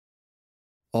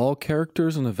All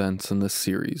characters and events in this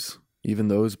series, even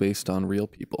those based on real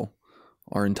people,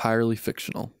 are entirely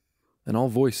fictional, and all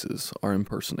voices are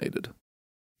impersonated.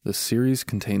 This series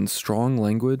contains strong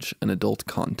language and adult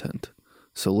content,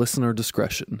 so listener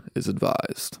discretion is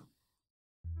advised.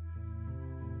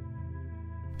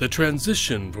 The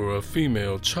transition for a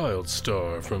female child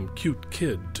star from cute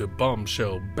kid to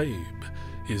bombshell babe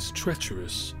is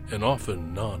treacherous and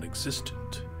often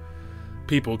non-existent.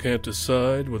 People can't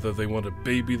decide whether they want to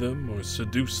baby them or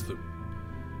seduce them.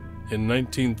 In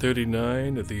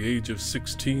 1939, at the age of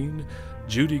 16,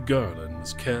 Judy Garland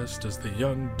was cast as the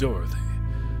young Dorothy.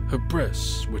 Her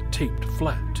breasts were taped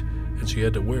flat, and she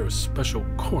had to wear a special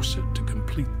corset to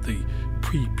complete the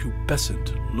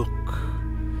prepubescent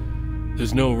look.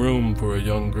 There's no room for a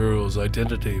young girl's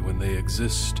identity when they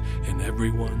exist in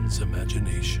everyone's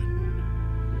imagination.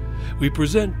 We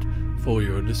present, for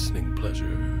your listening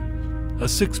pleasure, a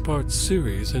 6-part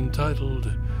series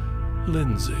entitled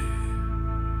Lindsay.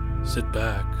 Sit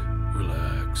back,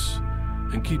 relax,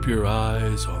 and keep your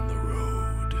eyes on the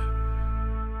road.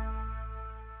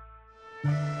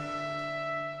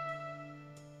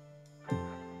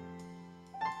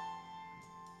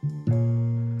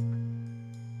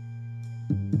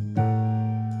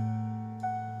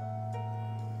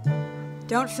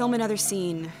 Don't film another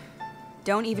scene.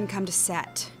 Don't even come to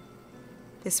set.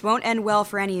 This won't end well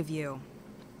for any of you.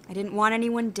 I didn't want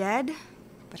anyone dead,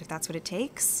 but if that's what it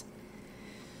takes.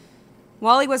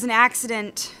 Wally was an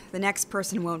accident. The next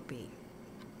person won't be.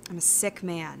 I'm a sick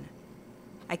man.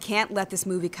 I can't let this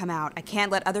movie come out. I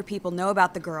can't let other people know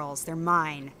about the girls. They're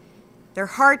mine. Their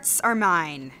hearts are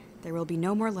mine. There will be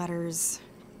no more letters,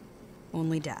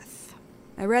 only death.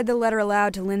 I read the letter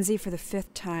aloud to Lindsay for the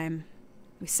 5th time.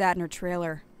 We sat in her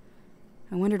trailer.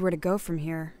 I wondered where to go from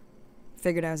here.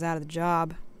 Figured I was out of the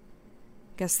job.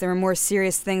 Guess there were more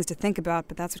serious things to think about,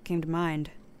 but that's what came to mind.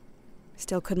 I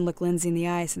still couldn't look Lindsay in the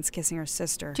eye since kissing her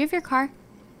sister. Do you have your car?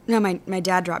 No, my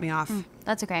dad dropped me off.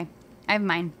 That's okay. I have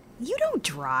mine. You don't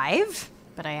drive?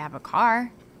 But I have a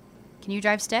car. Can you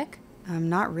drive stick?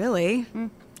 Not really. Good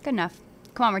enough.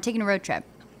 Come on, we're taking a road trip.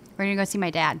 We're gonna go see my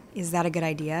dad. Is that a good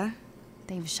idea?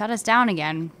 They've shut us down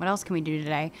again. What else can we do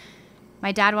today?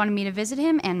 My dad wanted me to visit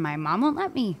him, and my mom won't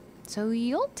let me. So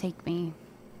you'll take me.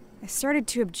 I started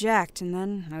to object, and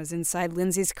then I was inside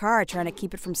Lindsay's car trying to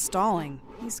keep it from stalling.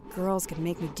 These girls could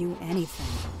make me do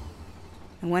anything.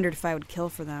 I wondered if I would kill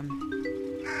for them.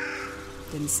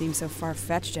 Didn't seem so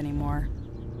far-fetched anymore.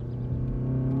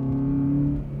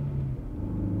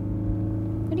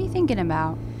 What are you thinking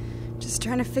about? Just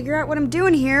trying to figure out what I'm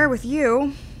doing here with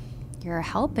you. You're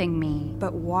helping me.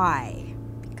 But why?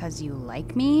 Because you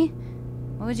like me?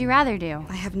 What would you rather do?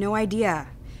 I have no idea.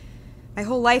 My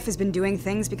whole life has been doing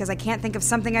things because I can't think of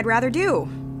something I'd rather do.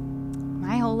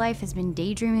 My whole life has been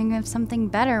daydreaming of something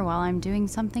better while I'm doing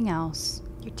something else.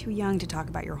 You're too young to talk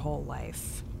about your whole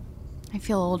life. I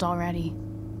feel old already.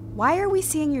 Why are we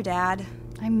seeing your dad?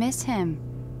 I miss him.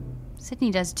 Sydney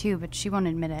does too, but she won't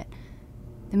admit it.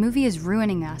 The movie is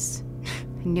ruining us.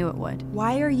 I knew it would.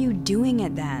 Why are you doing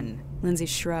it then? Lindsay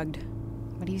shrugged.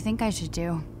 What do you think I should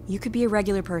do? You could be a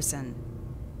regular person.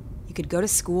 You could go to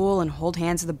school and hold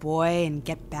hands with a boy and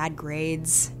get bad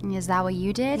grades. Is that what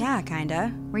you did? Yeah,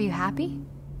 kinda. Were you happy?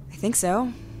 I think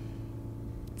so.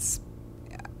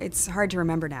 It's hard to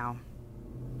remember now.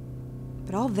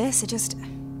 But all this, it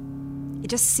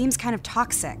just seems kind of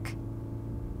toxic.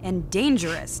 And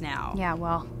dangerous now. Yeah,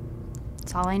 well,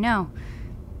 that's all I know.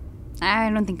 I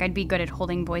don't think I'd be good at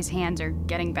holding boys' hands or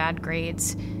getting bad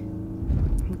grades.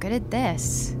 I'm good at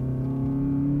this.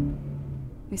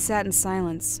 We sat in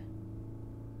silence.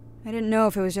 I didn't know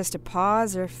if it was just a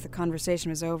pause or if the conversation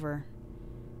was over.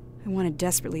 I wanted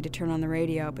desperately to turn on the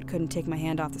radio, but couldn't take my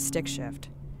hand off the stick shift.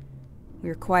 We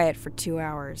were quiet for 2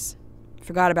 hours.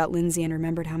 Forgot about Lindsay and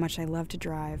remembered how much I loved to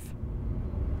drive.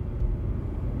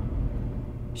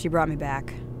 She brought me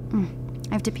back.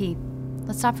 I have to pee.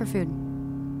 Let's stop for food.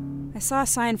 I saw a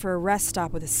sign for a rest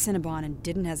stop with a Cinnabon and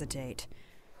didn't hesitate.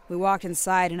 We walked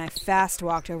inside, and I fast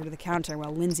walked over to the counter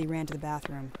while Lindsay ran to the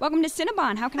bathroom. Welcome to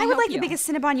Cinnabon. How can I help you? I would like the biggest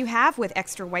Cinnabon you have with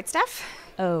extra white stuff.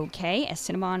 Okay, a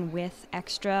Cinnabon with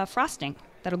extra frosting.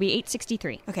 That'll be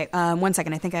 $8.63. Okay, 1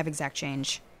 second. I think I have exact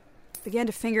change. Began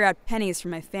to finger out pennies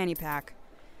from my fanny pack.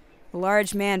 The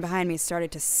large man behind me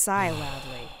started to sigh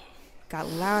loudly. Got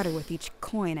louder with each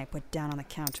coin I put down on the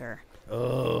counter.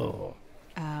 Oh.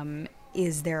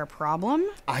 Is there a problem?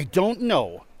 I don't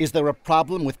know. Is there a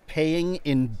problem with paying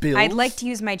in bills? I'd like to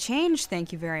use my change,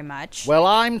 thank you very much. Well,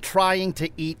 I'm trying to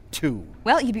eat too.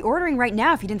 Well, you'd be ordering right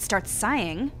now if you didn't start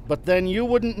sighing. But then you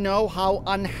wouldn't know how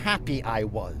unhappy I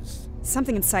was.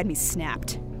 Something inside me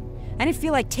snapped. I didn't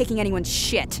feel like taking anyone's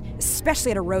shit,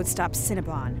 especially at a road stop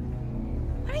Cinnabon.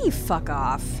 Why don't you fuck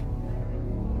off?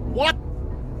 What?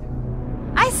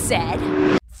 I said,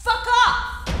 fuck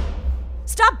off!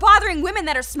 Stop bothering women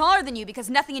that are smaller than you because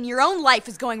nothing in your own life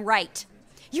is going right.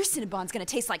 Your Cinnabon's gonna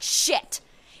taste like shit.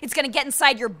 It's gonna get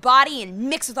inside your body and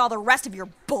mix with all the rest of your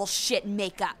bullshit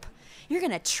makeup. You're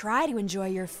gonna try to enjoy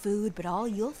your food, but all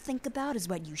you'll think about is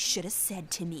what you should have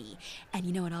said to me. And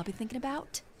you know what I'll be thinking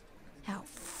about? How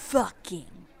fucking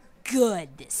good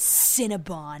this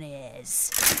Cinnabon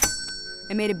is.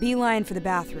 I made a beeline for the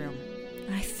bathroom.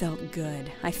 I felt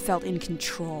good. I felt in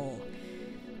control.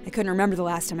 I couldn't remember the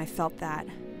last time I felt that.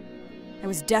 I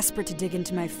was desperate to dig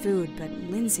into my food, but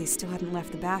Lindsay still hadn't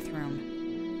left the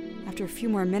bathroom. After a few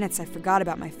more minutes, I forgot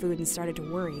about my food and started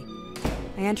to worry.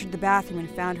 I entered the bathroom and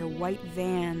found her white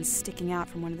van sticking out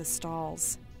from one of the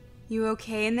stalls. You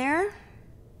okay in there?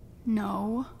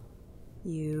 No.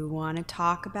 You want to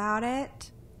talk about it?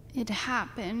 It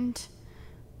happened.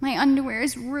 My underwear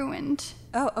is ruined.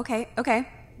 Oh, okay.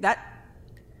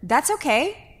 That's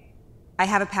okay. I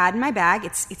have a pad in my bag.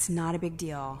 It's not a big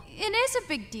deal. It is a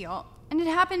big deal. And it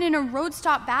happened in a road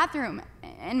stop bathroom.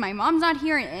 And my mom's not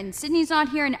here, and Sydney's not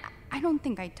here, and I don't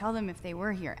think I'd tell them if they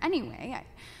were here. Anyway,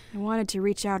 I wanted to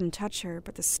reach out and touch her,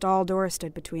 but the stall door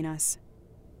stood between us.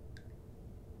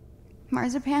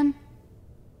 Marzipan?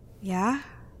 Yeah?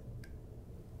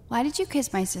 Why did you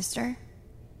kiss my sister?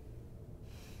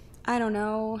 I don't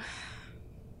know.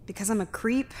 Because I'm a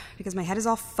creep? Because my head is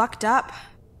all fucked up?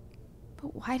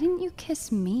 But why didn't you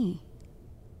kiss me?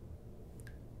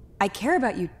 I care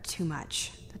about you too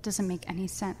much. That doesn't make any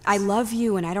sense. I love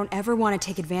you, and I don't ever want to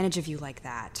take advantage of you like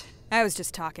that. I was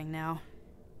just talking now.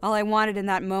 All I wanted in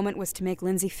that moment was to make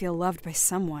Lindsay feel loved by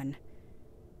someone.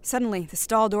 Suddenly, the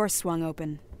stall door swung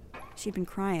open. She'd been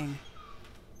crying.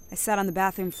 I sat on the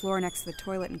bathroom floor next to the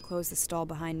toilet and closed the stall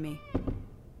behind me.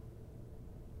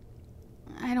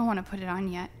 I don't want to put it on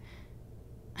yet.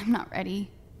 I'm not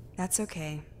ready. That's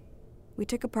okay. We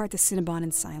took apart the Cinnabon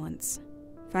in silence.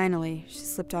 Finally, she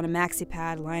slipped on a maxi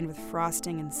pad lined with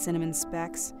frosting and cinnamon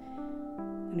specks,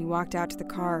 and we walked out to the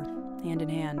car, hand in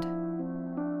hand.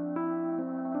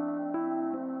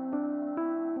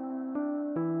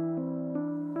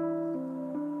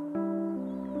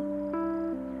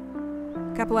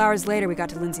 A couple hours later, we got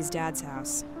to Lindsay's dad's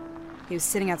house. He was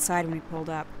sitting outside when we pulled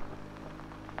up.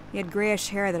 He had grayish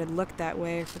hair that had looked that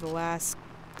way for the last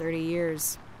 30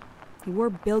 years. He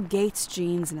wore Bill Gates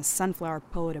jeans and a sunflower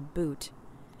polo to boot.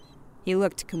 He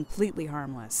looked completely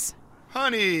harmless.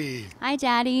 Honey! Hi,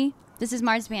 Daddy. This is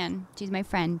Marzipan. She's my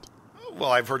friend.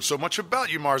 Well, I've heard so much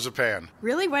about you, Marzipan.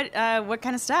 Really? What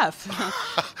kind of stuff?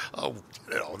 Oh,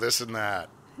 this and that.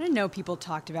 I didn't know people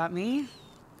talked about me.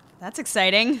 That's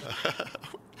exciting.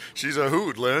 She's a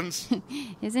hoot, Linz.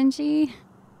 Isn't she?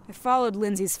 I followed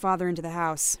Lindsay's father into the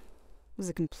house. It was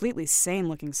a completely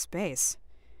sane-looking space.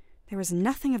 There was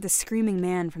nothing of the screaming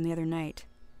man from the other night.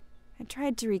 I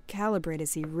tried to recalibrate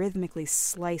as he rhythmically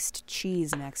sliced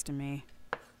cheese next to me.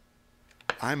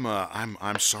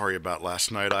 I'm sorry about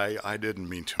last night. I didn't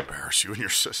mean to embarrass you and your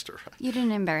sister. You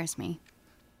didn't embarrass me.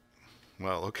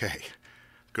 Well, okay.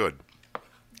 Good.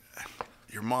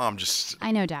 Your mom just...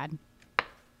 I know, Dad.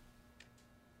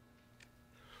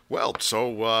 Well,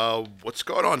 so, what's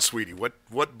going on, sweetie?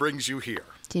 What brings you here?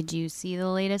 Did you see the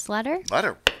latest letter?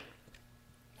 Letter?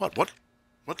 What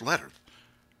letter?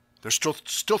 They're still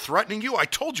threatening you? I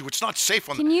told you it's not safe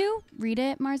on... Can you read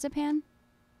it, Marzipan?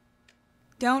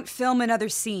 Don't film another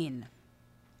scene.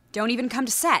 Don't even come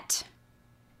to set.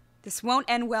 This won't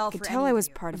end well for any of you. I could tell I was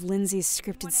part of Lindsay's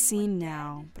scripted scene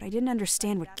now, but I didn't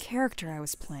understand what character I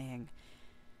was playing.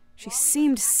 She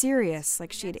seemed serious,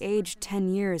 like she had aged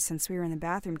 10 years since we were in the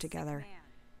bathroom together.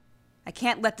 I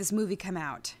can't let this movie come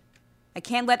out. I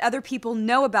can't let other people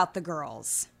know about the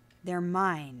girls. They're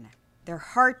mine. Their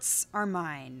hearts are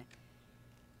mine.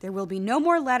 There will be no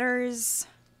more letters,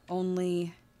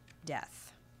 only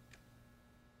death.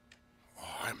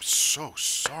 Oh, I'm so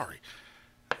sorry.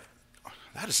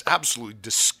 That is absolutely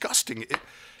disgusting.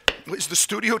 Is the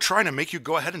studio trying to make you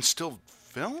go ahead and still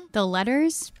film? The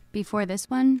letters before this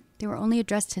one, they were only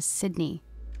addressed to Sydney.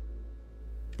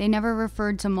 They never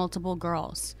referred to multiple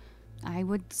girls. I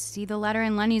would see the letter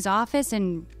in Lenny's office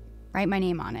and write my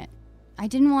name on it. I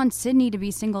didn't want Sydney to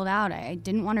be singled out. I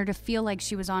didn't want her to feel like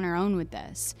she was on her own with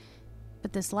this.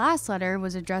 But this last letter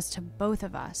was addressed to both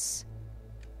of us.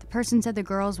 The person said the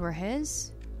girls were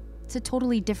his. It's a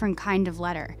totally different kind of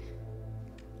letter.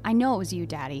 I know it was you,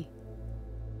 Daddy.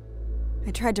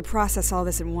 I tried to process all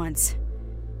this at once.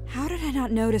 How did I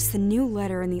not notice the new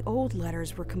letter and the old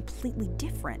letters were completely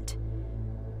different?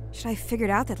 Should I have figured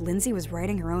out that Lindsay was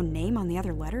writing her own name on the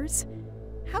other letters?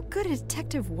 How good a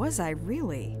detective was I,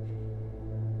 really?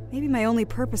 Maybe my only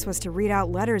purpose was to read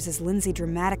out letters as Lindsay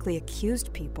dramatically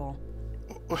accused people.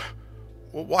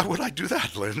 Well, why would I do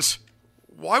that, Linz?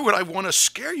 Why would I want to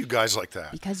scare you guys like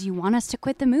that? Because you want us to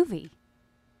quit the movie.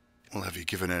 Well, have you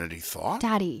given it any thought?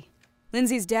 Daddy.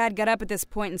 Lindsay's dad got up at this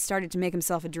point and started to make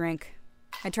himself a drink.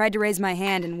 I tried to raise my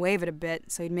hand and wave it a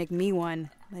bit so he'd make me one,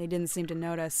 but he didn't seem to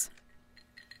notice.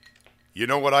 You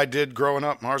know what I did growing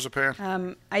up,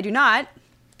 Marzipan? I do not,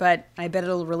 but I bet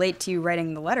it'll relate to you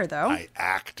writing the letter, though. I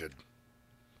acted.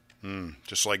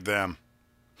 Just like them.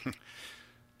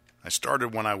 I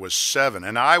started when I was 7,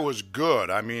 and I was good.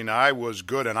 I was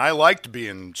good, and I liked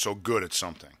being so good at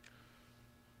something.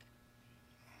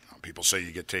 People say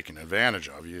you get taken advantage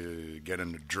of. You get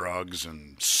into drugs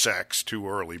and sex too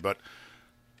early, but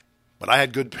I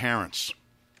had good parents.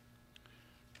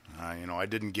 I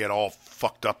didn't get all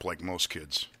fucked up like most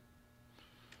kids.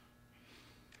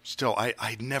 Still,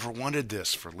 I never wanted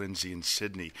this for Lindsay and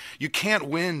Sydney. You can't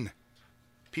win.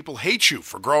 People hate you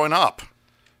for growing up.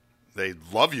 They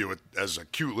love you as a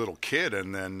cute little kid,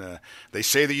 and then they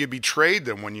say that you betrayed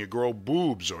them when you grow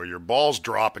boobs or your balls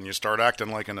drop and you start acting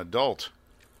like an adult.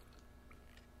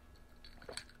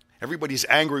 Everybody's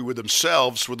angry with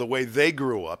themselves for the way they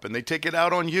grew up, and they take it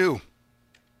out on you.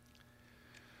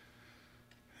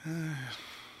 It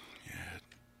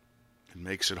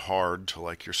makes it hard to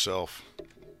like yourself.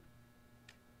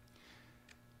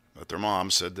 But their mom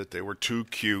said that they were too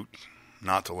cute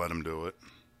not to let them do it.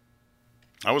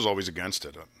 I was always against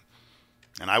it.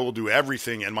 And I will do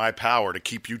everything in my power to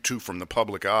keep you two from the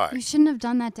public eye. You shouldn't have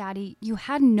done that, Daddy. You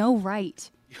had no right.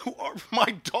 You are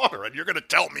my daughter, and you're going to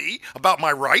tell me about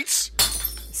my rights?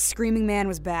 The screaming man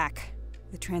was back.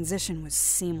 The transition was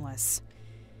seamless.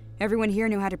 Everyone here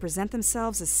knew how to present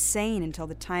themselves as sane until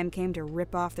the time came to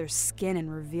rip off their skin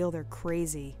and reveal they're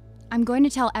crazy. I'm going to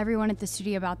tell everyone at the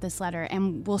studio about this letter,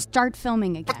 and we'll start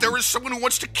filming again. But there is someone who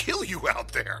wants to kill you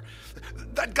out there.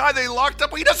 That guy they locked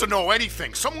up, he doesn't know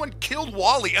anything. Someone killed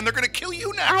Wally, and they're going to kill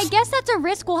you next. I guess that's a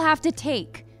risk we'll have to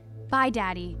take. Bye,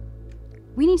 Daddy.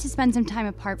 We need to spend some time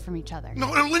apart from each other.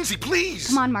 No, Lindsay, please.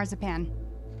 Come on, Marzipan.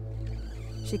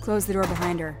 She closed the door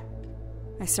behind her.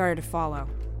 I started to follow.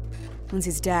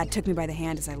 Lindsay's dad took me by the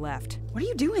hand as I left. What are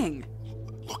you doing?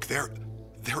 Look, they're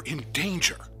in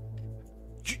danger.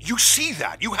 You see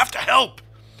that. You have to help.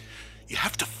 You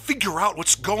have to figure out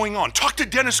what's going on. Talk to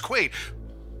Dennis Quaid.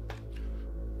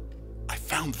 I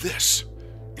found this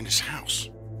in his house.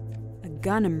 A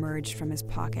gun emerged from his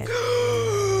pocket.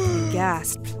 He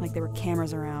gasped like there were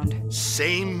cameras around.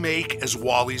 Same make as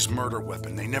Wally's murder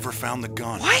weapon. They never found the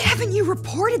gun. Why haven't you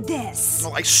reported this?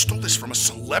 Well, I stole this from a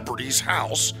celebrity's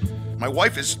house. My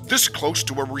wife is this close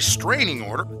to a restraining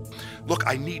order. Look,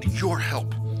 I need your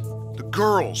help. The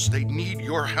girls, they need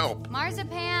your help.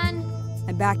 Marzipan!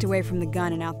 I backed away from the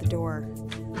gun and out the door.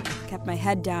 Kept my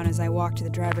head down as I walked to the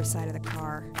driver's side of the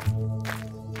car.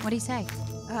 What'd he say?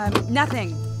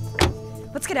 Nothing.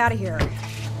 Let's get out of here.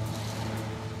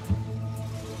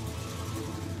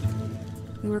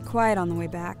 We were quiet on the way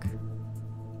back.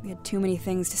 We had too many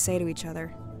things to say to each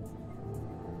other.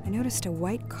 I noticed a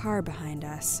white car behind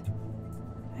us.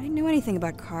 I didn't know anything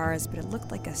about cars, but it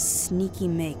looked like a sneaky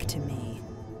make to me.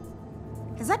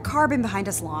 Has that car been behind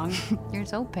us long? You're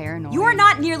so paranoid. You are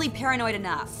not nearly paranoid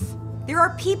enough. There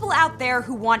are people out there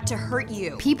who want to hurt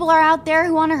you. People are out there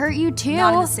who want to hurt you, too.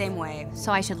 Not in the same way.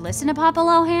 So I should listen to Papa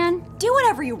Lohan? Do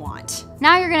whatever you want.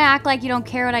 Now you're gonna act like you don't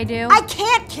care what I do? I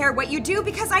can't care what you do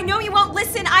because I know you won't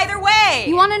listen either way.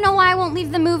 You wanna know why I won't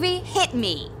leave the movie? Hit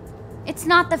me. It's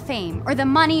not the fame, or the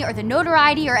money, or the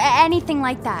notoriety, or anything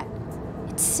like that.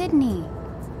 It's Sydney.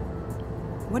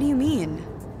 What do you mean?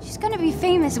 She's gonna be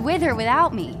famous with or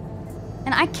without me.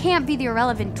 And I can't be the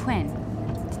irrelevant twin.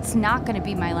 It's not gonna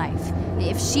be my life.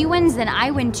 If she wins, then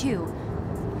I win too.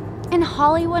 And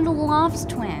Hollywood loves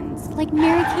twins, like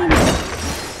Mary Kay.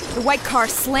 The white car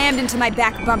slammed into my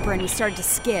back bumper and we started to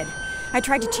skid. I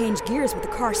tried to change gears, but the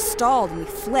car stalled and we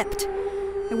flipped.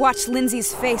 I watched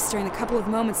Lindsay's face during the couple of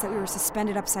moments that we were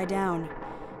suspended upside down.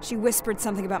 She whispered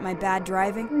something about my bad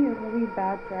driving. You're a really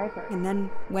bad driver. And then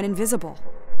went invisible.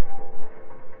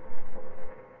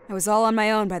 I was all on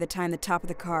my own by the time the top of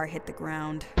the car hit the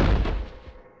ground.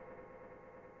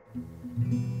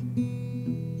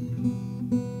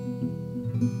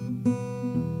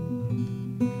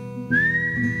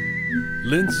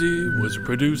 Lindsay was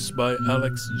produced by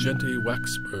Alex Gente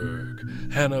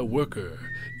Waxberg, Hannah Worker,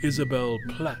 Isabel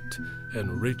Platt,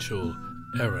 and Rachel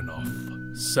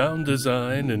Aronoff. Sound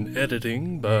design and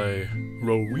editing by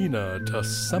Rowena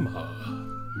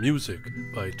Tassema. Music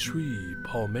by Tree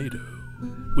Palmado.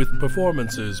 with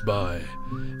performances by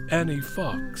Annie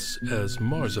Fox as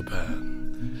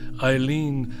Marzipan,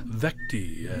 Eileen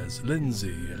Vecti as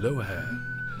Lindsay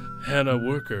Lohan, Hannah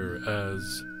Worker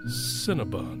as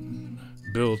Cinnabon,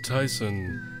 Bill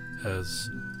Tyson as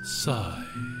Cy,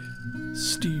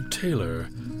 Steve Taylor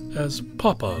as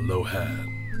Papa Lohan,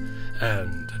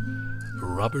 and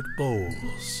Robert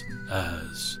Bowles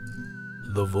as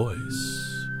The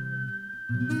Voice.